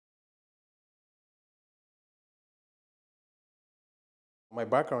My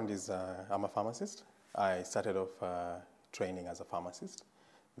background is I'm a pharmacist. I started off training as a pharmacist,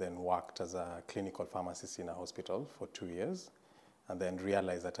 then worked as a clinical pharmacist in a hospital for 2 years, and then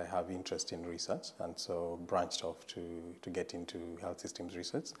realized that I have interest in research, and so branched off to get into health systems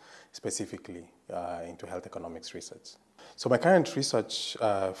research, specifically into health economics research. So my current research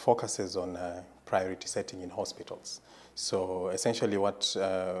focuses on priority setting in hospitals. So essentially what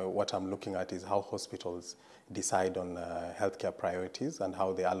I'm looking at is how hospitals decide on healthcare priorities and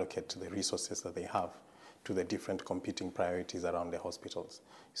how they allocate the resources that they have to the different competing priorities around the hospitals.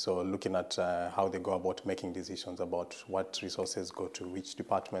 So looking at how they go about making decisions about what resources go to which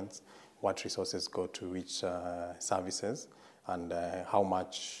departments, what resources go to which services, and how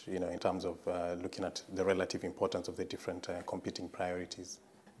much, in terms of looking at the relative importance of the different competing priorities.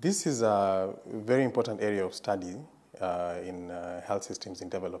 This is a very important area of study in health systems in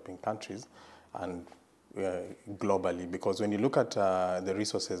developing countries and globally, because when you look at the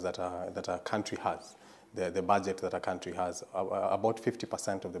resources that a country has, the budget that a country has, about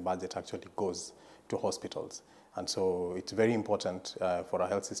 50% of the budget actually goes to hospitals. And so it's very important for a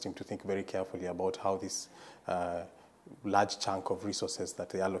health system to think very carefully about how this large chunk of resources that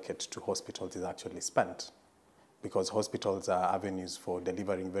they allocate to hospitals is actually spent. Because hospitals are avenues for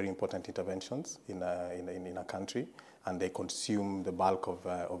delivering very important interventions in a country, and they consume the bulk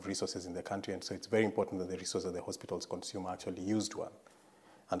of resources in the country, and so it's very important that the resources the hospitals consume are actually used well.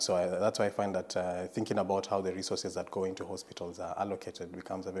 And so that's why I find that thinking about how the resources that go into hospitals are allocated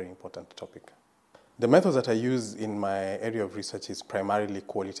becomes a very important topic. The methods that I use in my area of research is primarily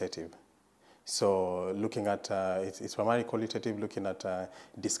qualitative. So looking at, it's primarily qualitative, looking at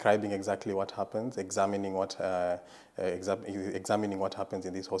describing exactly what happens, examining what happens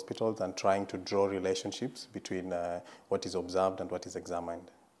in these hospitals, and trying to draw relationships between what is observed and what is examined.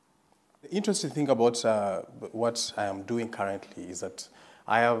 The interesting thing about what I am doing currently is that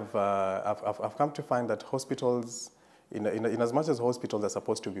I've come to find that hospitals, in as much as hospitals are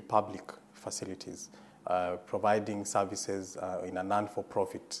supposed to be public facilities, providing services in a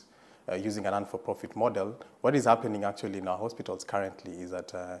non-for-profit using a non-for-profit model, what is happening actually in our hospitals currently is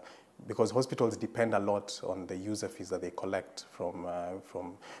that because hospitals depend a lot on the user fees that they collect from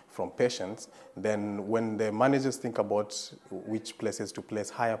patients, then when the managers think about which places to place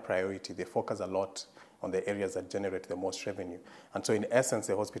higher priority, they focus a lot on the areas that generate the most revenue. And so in essence,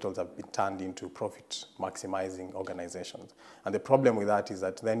 the hospitals have been turned into profit-maximizing organizations. And the problem with that is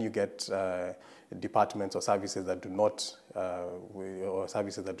that then you get departments or services that do not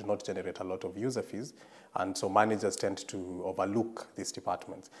generate a lot of user fees, and so managers tend to overlook these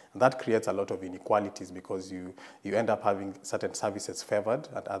departments. And that creates a lot of inequalities because you end up having certain services favored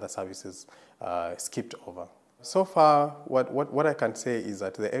and other services skipped over. So far, what I can say is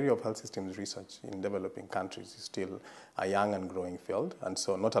that the area of health systems research in developing countries is still a young and growing field, and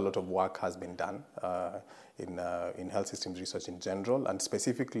so not a lot of work has been done in health systems research in general, and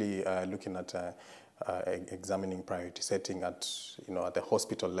specifically looking at examining priority setting at the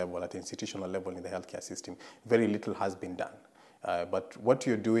hospital level, at the institutional level in the healthcare system. Very little has been done. But what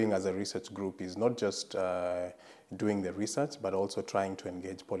you're doing as a research group is not just doing the research, but also trying to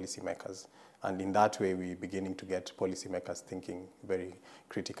engage policymakers. And in that way, we're beginning to get policymakers thinking very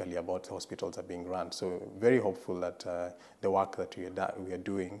critically about how hospitals are being run. So very hopeful that the work that we are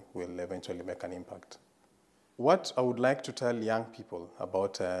doing will eventually make an impact. What I would like to tell young people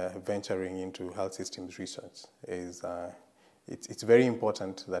about venturing into health systems research is it's very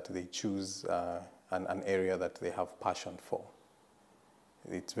important that they choose an area that they have passion for.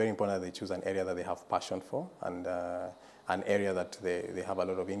 It's very important that they choose an area that they have passion for, and an area that they have a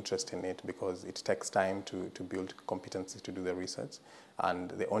lot of interest in it, because it takes time to build competencies to do the research. And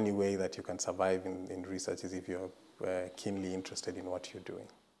the only way that you can survive in research is if you're keenly interested in what you're doing.